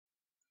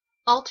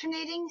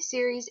Alternating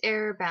series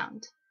error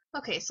bound.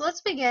 Okay, so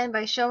let's begin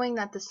by showing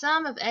that the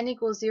sum of n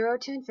equals 0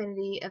 to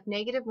infinity of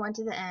negative 1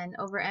 to the n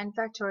over n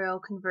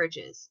factorial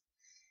converges.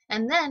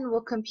 And then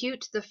we'll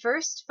compute the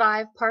first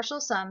 5 partial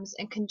sums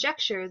and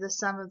conjecture the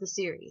sum of the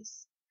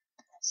series.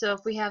 So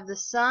if we have the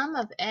sum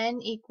of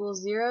n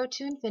equals 0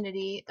 to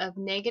infinity of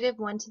negative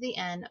 1 to the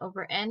n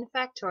over n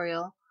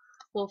factorial,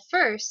 well,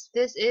 first,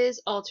 this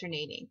is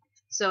alternating.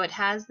 So it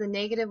has the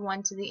negative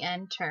 1 to the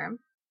n term.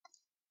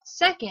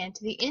 Second,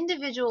 the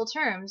individual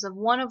terms of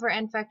 1 over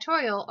n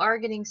factorial are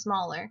getting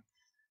smaller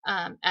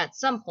at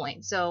some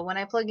point. So when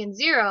I plug in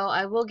 0,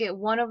 I will get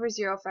 1 over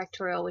 0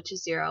 factorial, which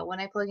is 0. When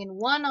I plug in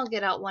 1, I'll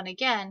get out 1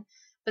 again,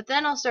 but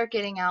then I'll start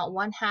getting out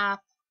 1 half,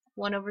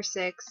 1 over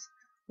 6,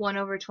 1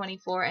 over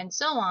 24, and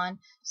so on.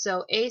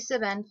 So a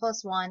sub n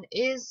plus 1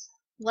 is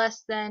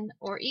less than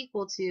or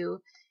equal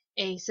to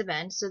a sub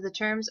n, so the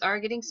terms are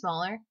getting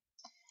smaller.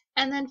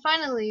 And then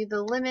finally,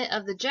 the limit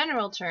of the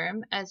general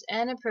term as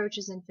n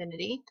approaches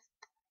infinity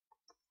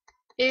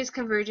is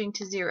converging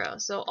to 0.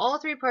 So all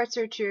 3 parts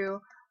are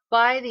true.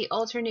 By the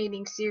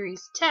alternating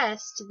series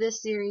test,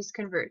 this series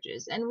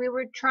converges. And we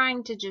were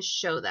trying to just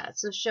show that,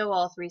 so show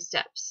all 3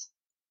 steps.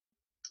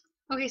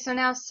 Okay, so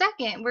now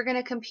second, we're going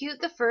to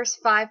compute the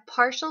first 5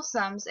 partial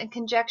sums and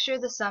conjecture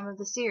the sum of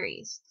the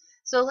series.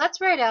 So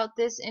let's write out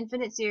this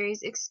infinite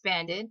series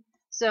expanded.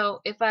 So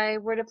if I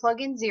were to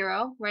plug in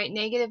 0, right,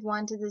 negative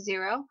 1 to the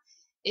 0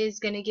 is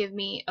going to give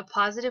me a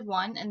positive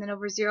 1, and then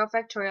over 0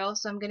 factorial,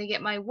 so I'm going to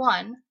get my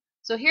 1.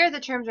 So here are the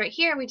terms right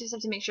here, we just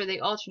have to make sure they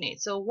alternate.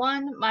 So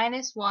 1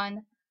 minus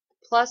 1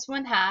 plus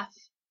 1 half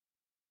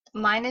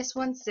minus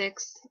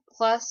 1/6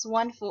 plus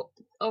 1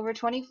 over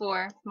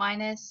 24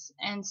 minus,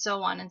 and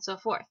so on and so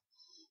forth.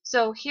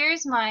 So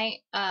here's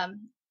my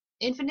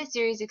infinite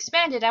series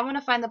expanded. I want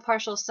to find the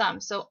partial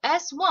sum. So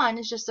S1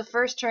 is just the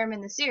first term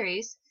in the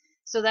series,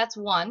 so that's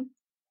 1.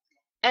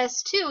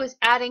 S2 is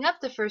adding up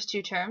the first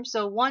 2 terms,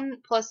 so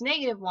 1 plus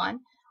negative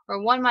 1,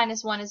 or 1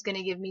 minus 1 is going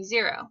to give me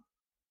 0.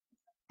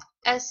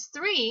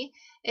 S3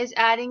 is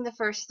adding the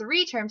first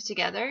 3 terms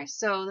together,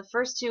 so the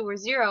first 2 were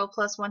 0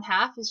 plus 1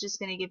 half is just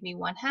going to give me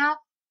 1 half.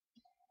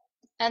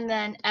 And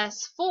then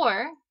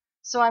S4,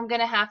 so I'm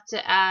going to have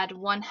to add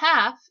 1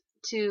 half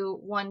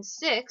to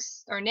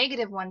 1/6, or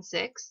negative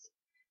 1/6.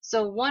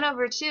 So 1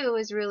 over 2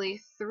 is really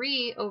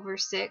 3 over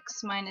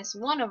 6 minus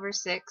 1 over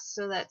 6,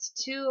 so that's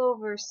 2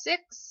 over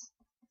 6,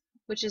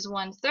 which is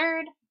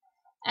 1/3.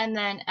 And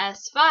then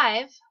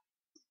S5,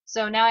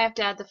 so now I have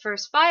to add the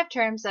first 5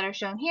 terms that are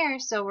shown here,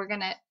 so we're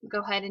going to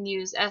go ahead and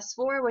use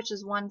S4, which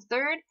is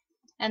 1/3,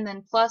 and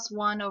then plus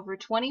 1 over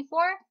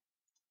 24.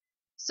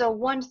 So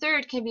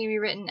 1/3 can be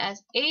rewritten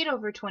as 8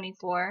 over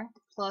 24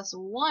 plus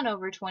 1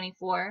 over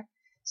 24,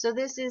 so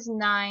this is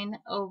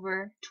 9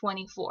 over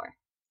 24.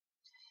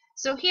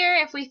 So here,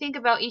 if we think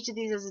about each of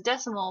these as a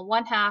decimal,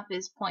 1 half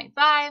is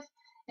 0.5,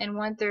 and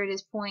 1/3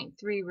 is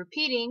 0.3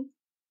 repeating,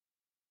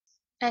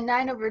 and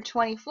 9 over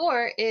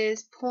 24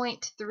 is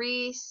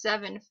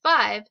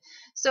 0.375.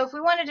 So if we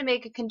wanted to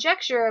make a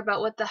conjecture about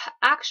what the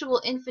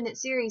actual infinite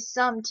series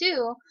sum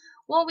to,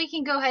 well, we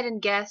can go ahead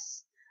and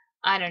guess,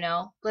 I don't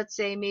know, let's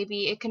say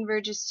maybe it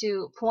converges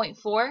to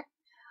 0.4.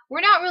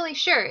 We're not really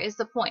sure is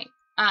the point,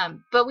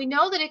 but we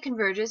know that it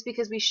converges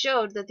because we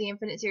showed that the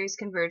infinite series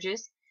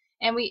converges,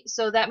 and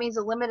so that means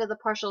the limit of the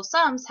partial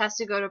sums has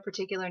to go to a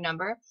particular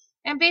number.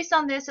 And based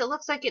on this, it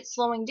looks like it's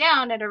slowing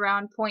down at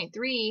around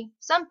 0.3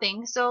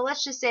 something, so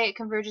let's just say it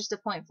converges to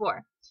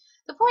 0.4.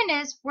 The point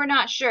is, we're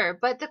not sure,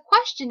 but the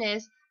question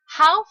is,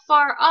 how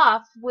far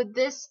off would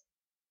this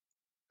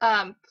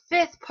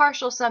 5th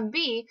partial sum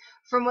be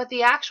from what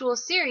the actual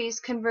series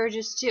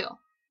converges to?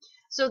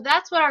 So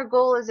that's what our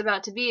goal is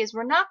about to be, is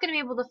we're not going to be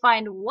able to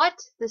find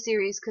what the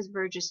series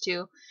converges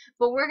to,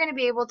 but we're going to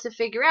be able to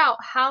figure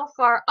out how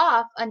far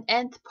off an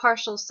nth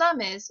partial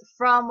sum is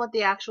from what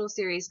the actual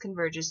series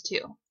converges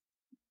to.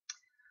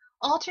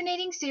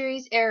 Alternating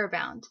series error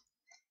bound.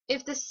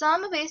 If the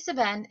sum of a sub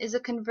n is a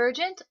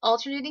convergent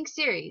alternating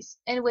series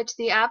in which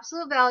the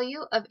absolute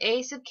value of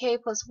a sub k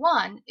plus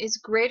 1 is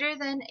greater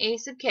than a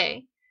sub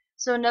k,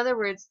 so in other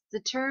words,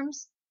 the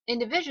terms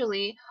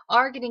individually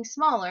are getting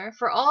smaller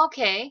for all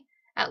k,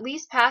 at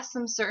least past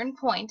some certain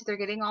point, they're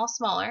getting all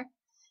smaller,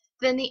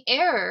 then the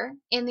error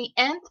in the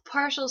nth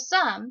partial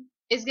sum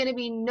is going to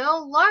be no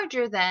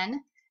larger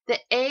than the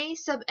a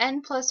sub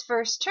n plus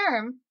first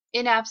term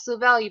in absolute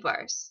value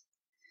bars.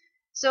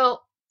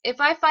 So if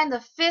I find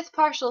the 5th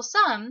partial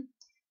sum,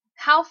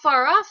 how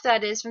far off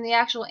that is from the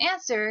actual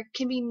answer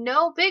can be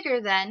no bigger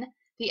than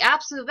the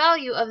absolute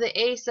value of the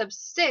a sub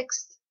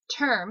 6th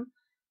term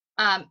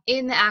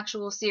in the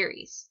actual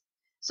series.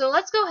 So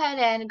let's go ahead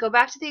and go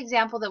back to the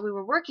example that we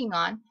were working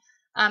on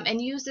and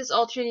use this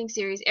alternating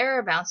series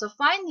error bound. So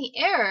find the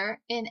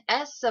error in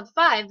S sub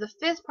 5, the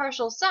 5th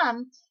partial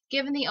sum,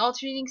 given the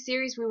alternating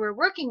series we were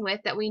working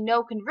with that we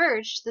know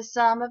converged, the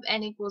sum of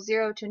n equals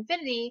 0 to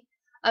infinity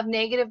of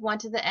negative 1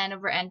 to the n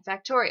over n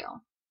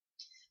factorial.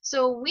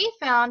 So we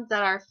found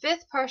that our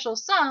 5th partial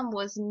sum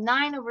was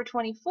 9 over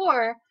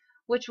 24,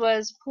 which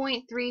was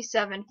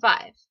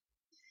 0.375.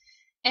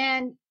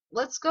 And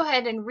let's go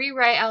ahead and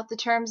rewrite out the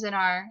terms in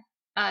our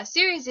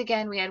series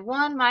again. We had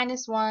 1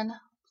 minus 1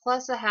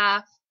 plus a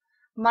half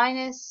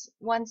minus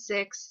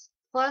 1/6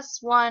 plus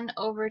 1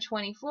 over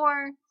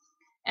 24,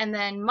 and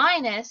then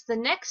minus the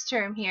next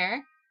term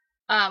here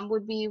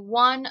would be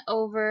 1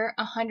 over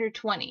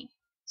 120.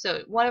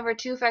 So 1 over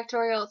 2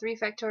 factorial, 3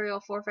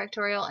 factorial, 4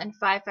 factorial, and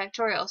 5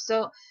 factorial.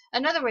 So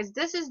in other words,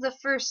 this is the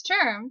first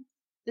term.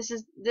 This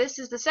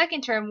is the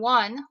second term,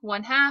 1,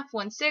 1/2,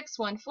 1/6,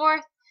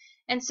 1/4.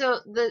 And so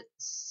the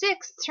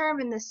sixth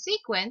term in the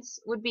sequence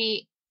would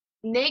be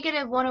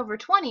negative 1 over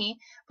 20,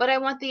 but I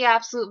want the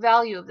absolute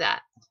value of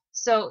that.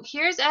 So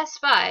here's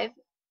S5.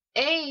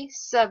 A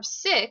sub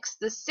 6,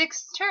 the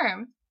sixth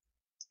term,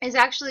 is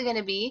actually going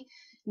to be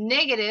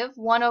negative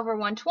 1 over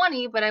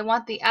 120, but I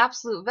want the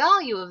absolute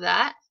value of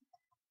that.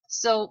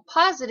 So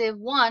positive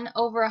 1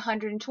 over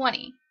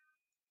 120.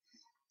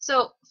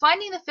 So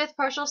finding the fifth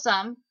partial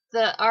sum,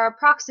 our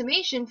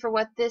approximation for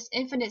what this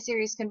infinite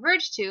series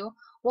converged to,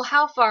 well,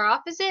 how far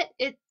off is it?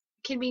 It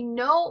can be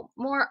no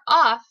more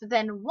off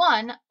than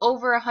 1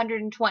 over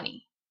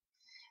 120.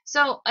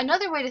 So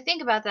another way to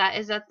think about that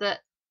is that the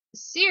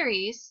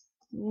series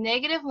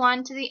negative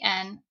 1 to the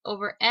n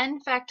over n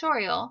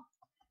factorial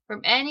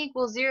from n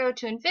equals 0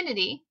 to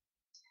infinity,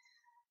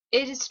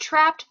 it is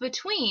trapped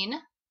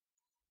between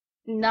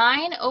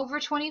 9 over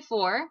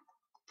 24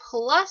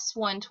 plus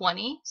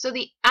 120. So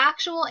the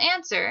actual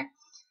answer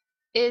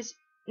is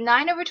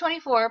 9 over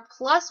 24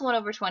 plus 1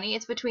 over 20.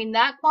 It's between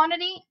that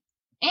quantity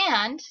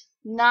and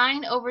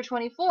 9 over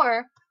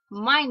 24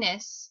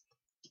 minus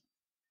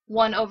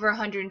 1 over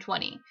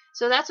 120.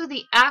 So that's what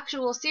the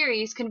actual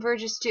series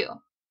converges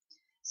to.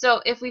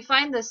 So if we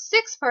find the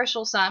sixth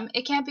partial sum,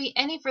 it can't be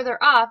any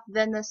further off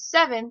than the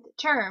seventh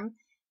term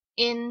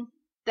in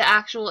the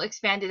actual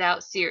expanded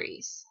out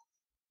series.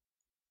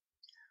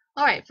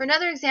 Alright, for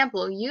another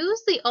example,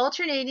 use the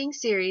alternating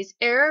series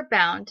error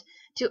bound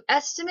to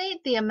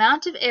estimate the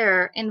amount of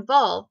error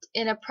involved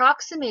in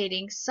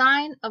approximating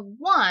sine of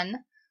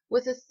 1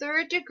 with a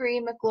third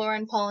degree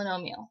Maclaurin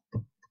polynomial.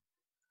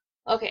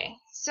 Okay,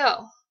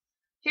 so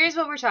here's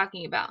what we're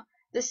talking about.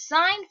 The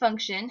sine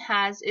function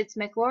has its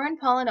Maclaurin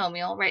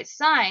polynomial, right?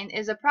 Sine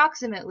is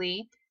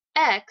approximately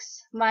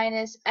x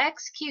minus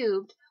x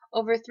cubed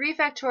over 3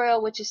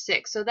 factorial, which is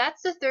 6. So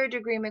that's the third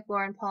degree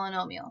Maclaurin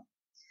polynomial.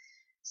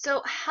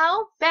 So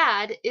how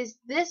bad is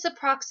this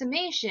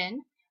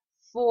approximation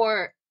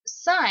for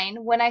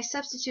sine when I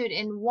substitute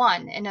in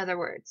 1, in other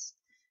words?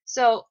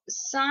 So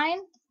sine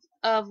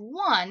of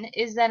 1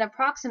 is then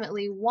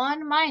approximately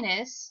 1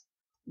 minus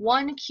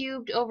 1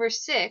 cubed over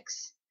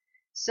 6.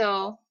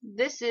 So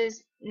this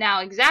is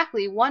now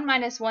exactly 1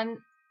 minus 1/6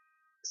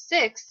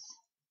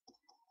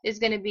 is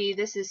going to be,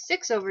 this is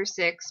 6 over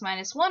 6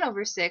 minus 1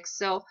 over 6.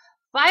 So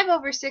 5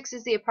 over 6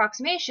 is the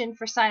approximation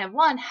for sine of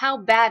 1. How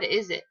bad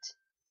is it?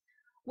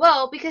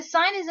 Well, because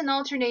sine is an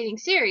alternating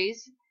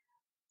series,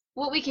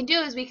 what we can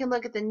do is we can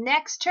look at the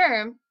next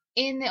term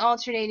in the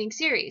alternating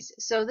series.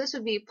 So this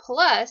would be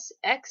plus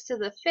x to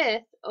the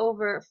fifth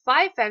over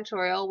 5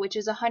 factorial, which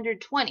is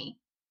 120.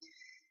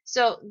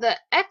 So the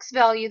x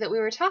value that we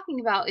were talking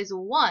about is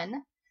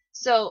 1.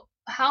 So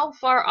how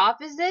far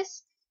off is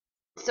this?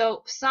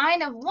 So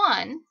sine of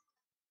 1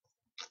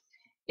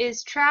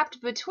 is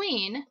trapped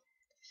between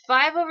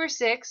 5 over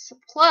 6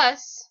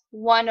 plus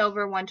 1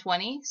 over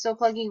 120. So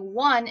plugging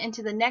 1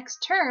 into the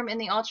next term in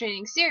the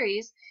alternating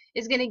series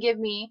is going to give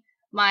me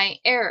my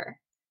error.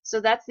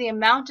 So that's the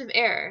amount of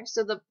error.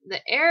 So the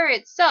error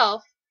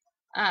itself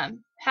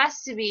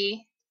has to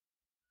be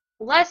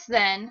less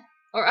than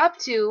or up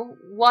to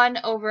 1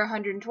 over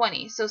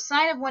 120. So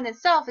sine of 1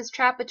 itself is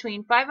trapped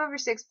between 5 over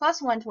 6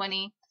 plus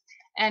 120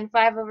 and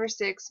 5 over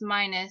 6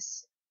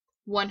 minus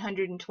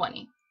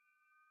 120.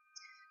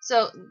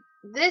 So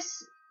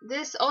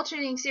this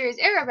alternating series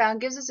error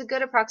bound gives us a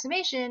good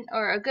approximation,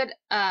 or a good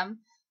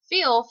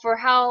feel for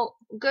how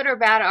good or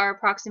bad our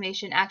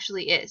approximation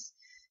actually is.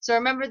 So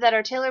remember that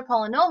our Taylor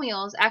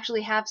polynomials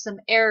actually have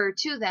some error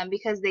to them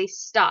because they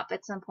stop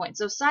at some point.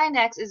 So sine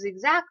x is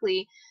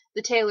exactly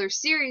the Taylor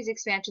series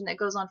expansion that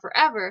goes on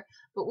forever,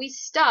 but we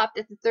stopped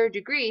at the third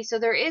degree, so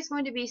there is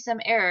going to be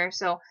some error.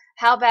 So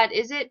how bad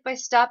is it by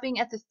stopping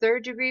at the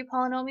third degree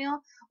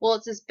polynomial? Well,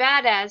 it's as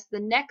bad as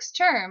the next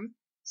term,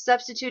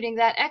 substituting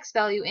that x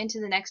value into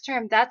the next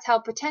term. That's how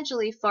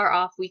potentially far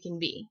off we can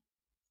be.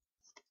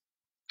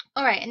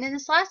 Alright, and in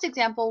this last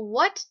example,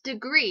 what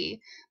degree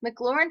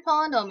Maclaurin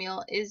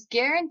polynomial is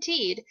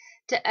guaranteed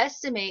to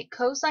estimate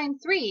cosine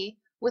 3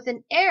 with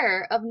an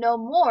error of no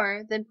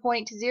more than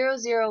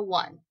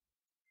 0.001?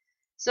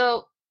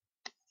 So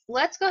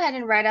let's go ahead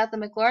and write out the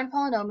Maclaurin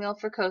polynomial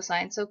for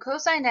cosine. So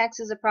cosine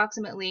x is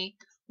approximately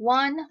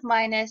 1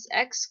 minus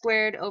x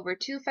squared over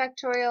 2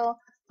 factorial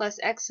plus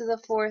x to the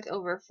fourth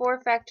over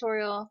 4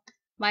 factorial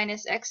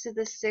minus x to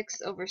the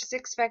sixth over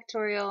 6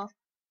 factorial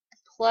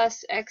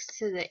plus x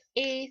to the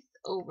eighth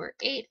over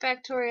 8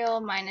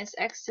 factorial minus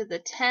x to the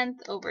 10th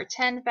over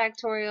 10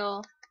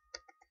 factorial,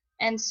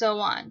 and so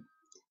on.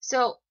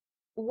 So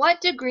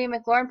what degree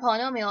Maclaurin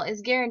polynomial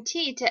is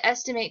guaranteed to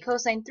estimate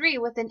cosine 3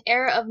 with an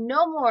error of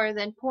no more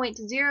than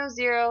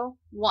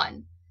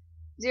 0.001?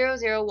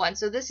 0.001.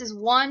 So this is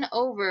 1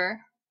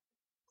 over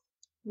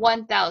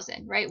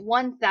 1,000, right?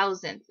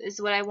 1,000th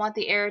is what I want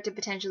the error to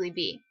potentially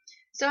be.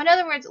 So in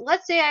other words,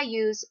 let's say I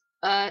use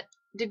a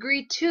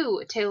degree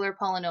 2 Taylor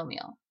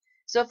polynomial.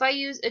 So if I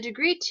use a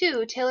degree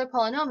 2 Taylor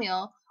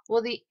polynomial,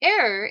 well, the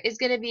error is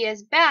going to be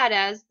as bad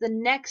as the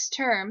next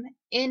term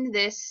in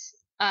this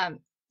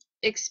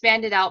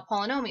expanded out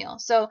polynomial.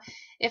 So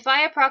if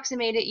I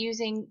approximate it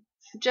using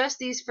just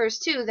these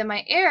first two, then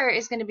my error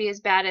is going to be as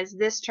bad as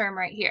this term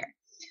right here.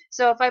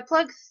 So if I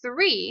plug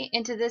 3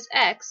 into this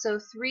x, so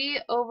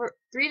 3 to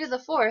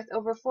the 4th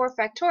over 4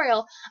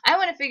 factorial, I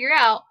want to figure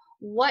out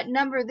what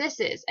number this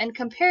is and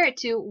compare it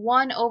to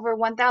 1 over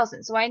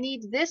 1,000. So I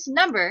need this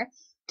number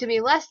to be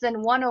less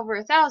than 1 over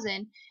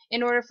 1,000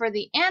 in order for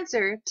the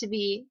answer to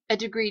be a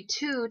degree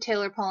 2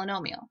 Taylor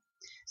polynomial.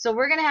 So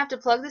we're going to have to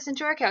plug this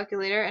into our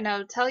calculator, and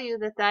I'll tell you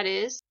that that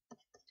is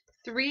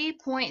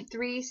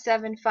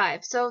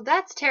 3.375. So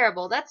that's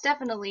terrible. That's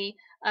definitely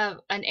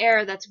an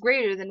error that's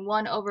greater than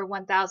 1 over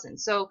 1,000.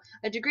 So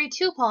a degree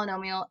 2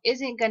 polynomial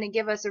isn't going to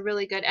give us a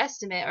really good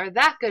estimate, or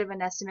that good of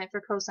an estimate,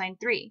 for cosine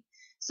 3.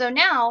 So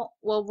now,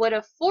 well, would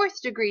a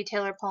 4th degree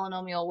Taylor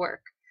polynomial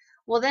work?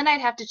 Well, then I'd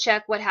have to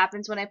check what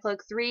happens when I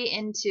plug 3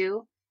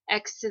 into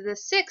x to the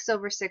 6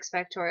 over 6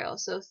 factorial.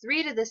 So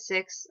 3 to the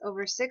 6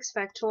 over 6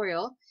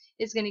 factorial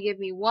is going to give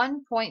me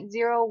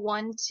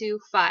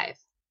 1.0125.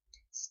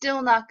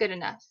 Still not good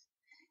enough.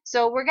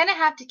 So we're going to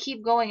have to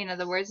keep going, in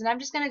other words, and I'm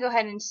just going to go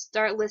ahead and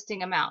start listing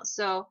them out.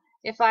 So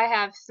if I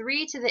have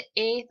 3 to the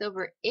 8th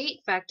over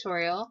 8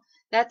 factorial,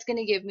 that's going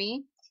to give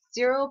me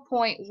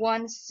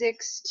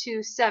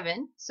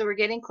 0.1627, so we're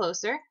getting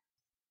closer.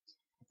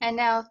 And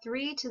now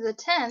 3 to the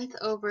 10th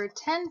over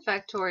 10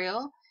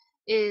 factorial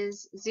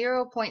is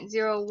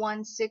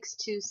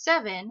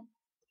 0.01627,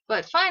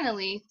 but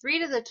finally 3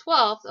 to the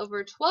 12th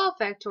over 12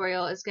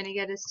 factorial is going to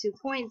get us to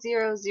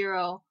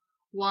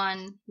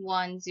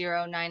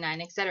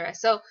 0.00111099, etc.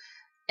 So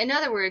in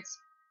other words,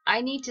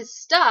 I need to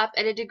stop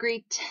at a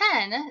degree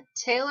 10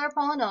 Taylor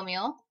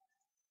polynomial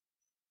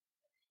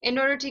in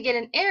order to get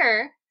an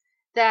error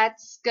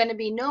that's going to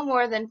be no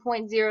more than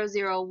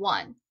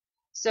 0.001.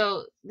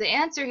 So the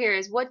answer here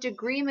is, what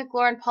degree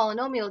Maclaurin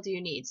polynomial do you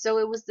need? So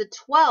it was the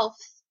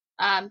 12th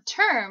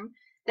term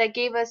that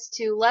gave us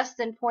to less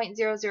than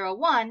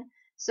 0.001.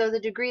 So the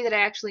degree that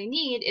I actually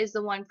need is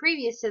the one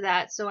previous to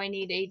that. So I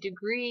need a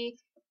degree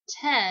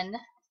 10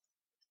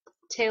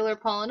 Taylor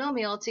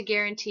polynomial to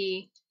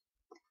guarantee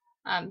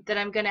that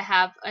I'm going to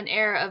have an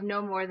error of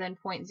no more than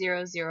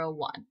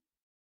 0.001.